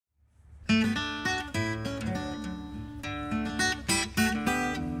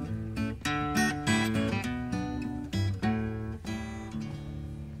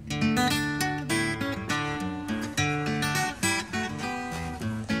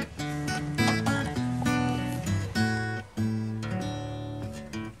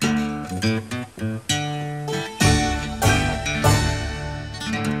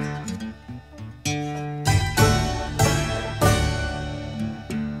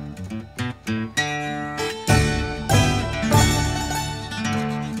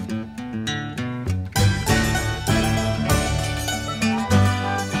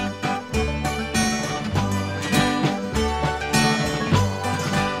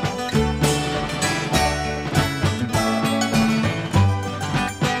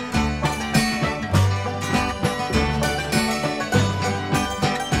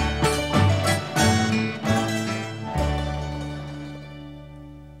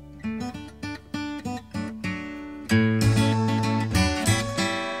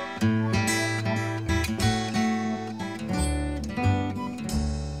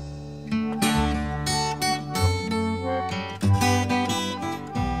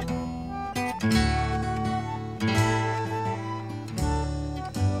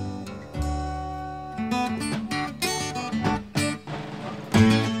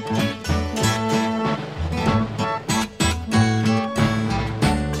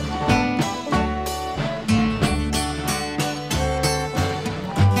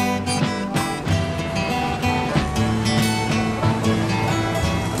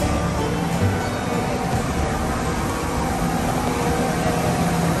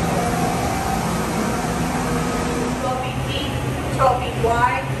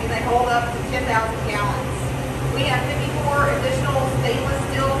wide, and they hold up to 10,000 gallons. We have 54 additional stainless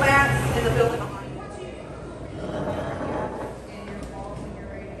steel vats in the building behind you.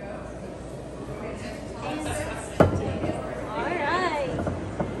 Alright,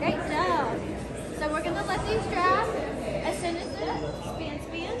 great job. So we're going to let these dry as soon as the spin,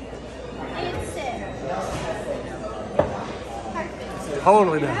 and sit. Perfect.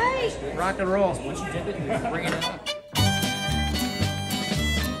 Totally done. Right. Rock and roll. Once you dip it, you bring it up.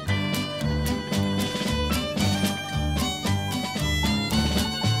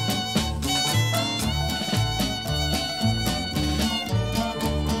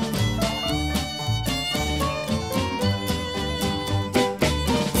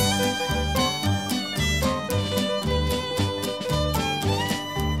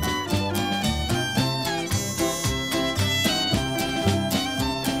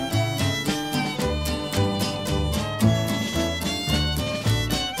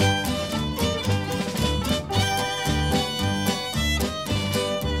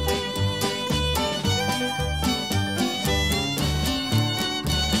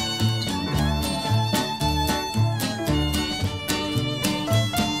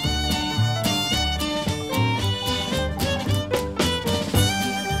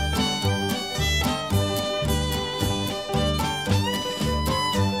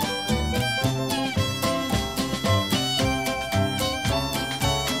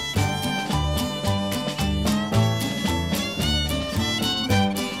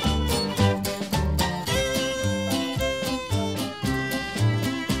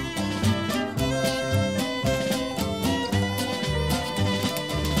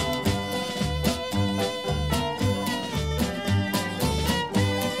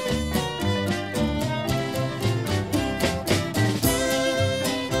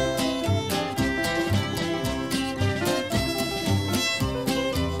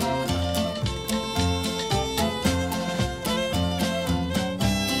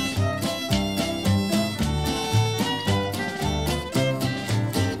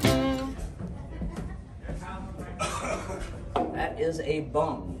 That is a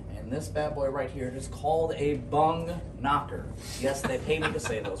bung, and this bad boy right here is called a bung knocker. Yes, they pay me to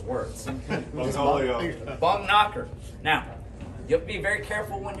say those words. Bung knocker. Now, you have to be very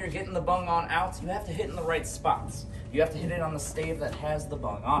careful when you're getting the bung on out. You have to hit in the right spots. You have to hit it on the stave that has the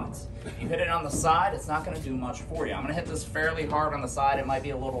bung on it. If you hit it on the side, it's not going to do much for you. I'm going to hit this fairly hard on the side. It might be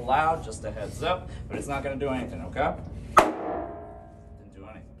a little loud, just a heads up, but it's not going to do anything, okay? Didn't do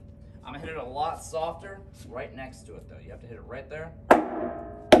anything. I'm going to hit it a lot softer right next to it, though. You have to hit it right there. Or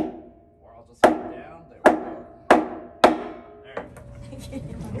I'll just hit it down. There we go. There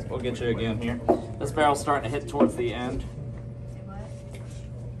we go. We'll get you again here. This barrel's starting to hit towards the end.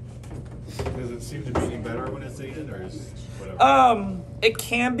 Does it seem to be any better when it's heated, or is whatever? It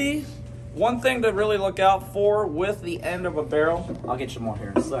can be. One thing to really look out for with the end of a barrel, I'll get you more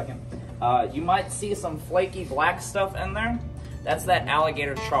here in a second. You might see some flaky black stuff in there. That's that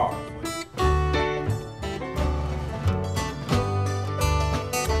alligator char.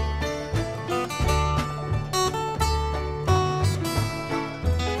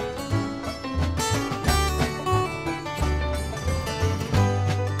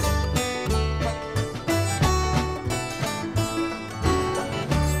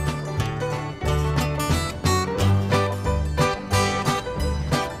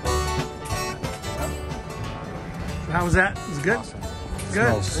 was that? It was good? Awesome. Good.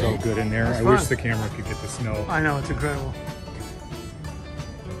 Smells so good in there. It's I wish fun. the camera could get the smell. I know, it's incredible.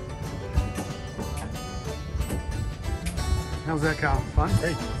 How's that, Kyle? Fun?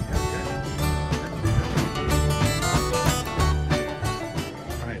 Great.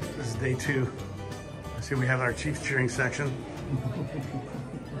 All right, this is day 2. I see we have our Chiefs cheering section.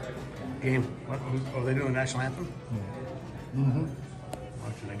 Game. What? Are they doing the national anthem? Mm-hmm.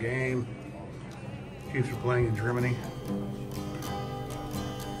 Watching the game. Chiefs are playing in Germany.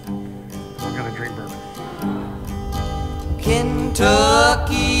 We're gonna drink bourbon.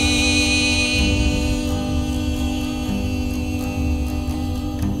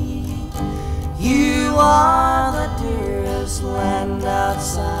 You are the dearest land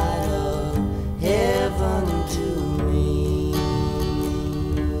outside of heaven to me.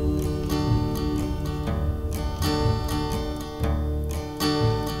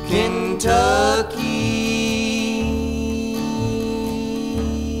 Kentucky,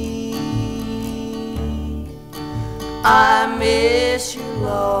 I miss your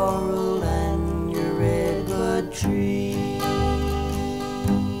laurel and your redwood tree.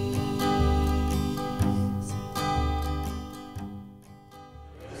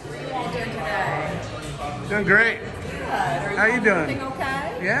 Doing great. How you doing? Everything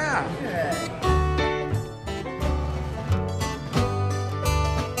okay? Yeah.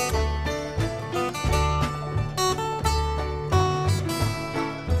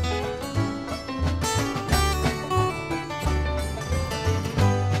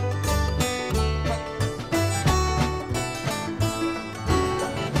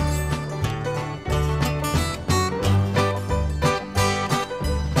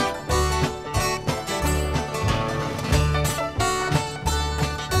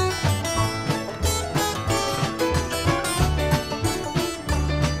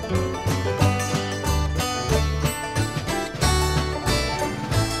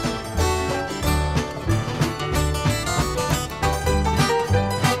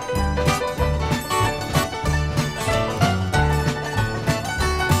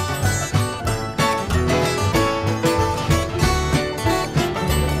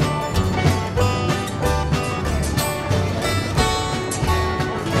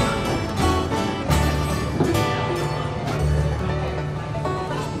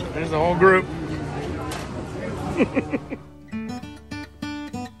 Good. There's the whole group.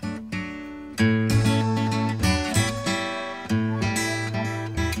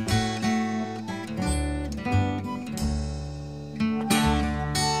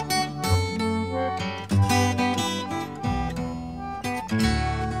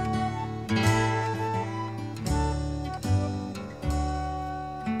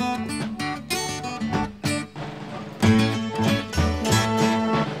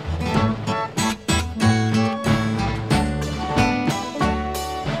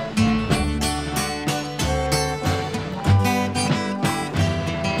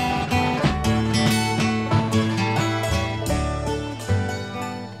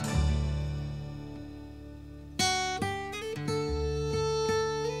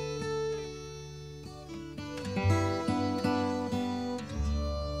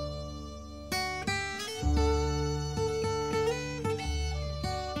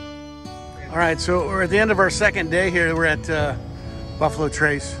 All right, so we're at the end of our second day here. We're at Buffalo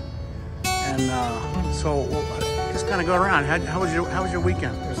Trace, and so we'll just kind of go around. How was your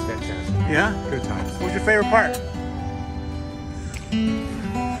weekend? It was fantastic. Yeah, Good times. what was your favorite part?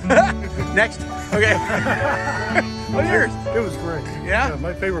 Next, okay. What's yours? It was great. Yeah?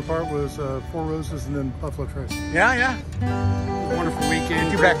 My favorite part was Four Roses and then Buffalo Trace. Yeah. Wonderful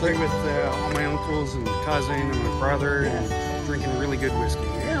weekend. You back there. With all my uncles and cousin and my brother and drinking really good whiskey.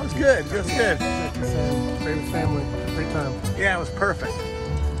 Yeah, it was good. It was good. Favorite family. Great time. Yeah, it was perfect.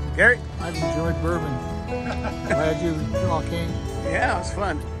 Gary? I've enjoyed bourbon. Glad you all came. Yeah, it was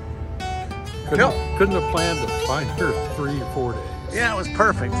fun. Bill? Couldn't have planned a finer 3 or 4 days. Yeah, it was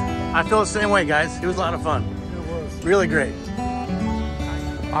perfect. I feel the same way, guys. It was a lot of fun. It was. Really great.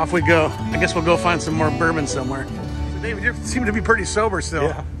 Off we go. I guess we'll go find some more bourbon somewhere. So David, you seem to be pretty sober still.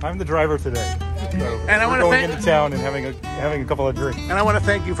 Yeah, I'm the driver today. So And I we're want to going thank into town and having a couple of drinks. and I want to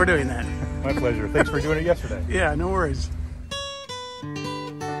thank you for doing that. My pleasure. Thanks for doing it yesterday. Yeah, no worries.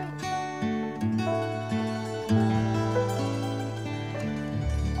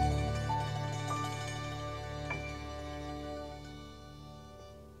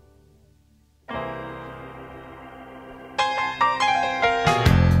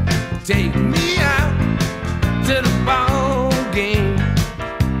 Take me out to the bar.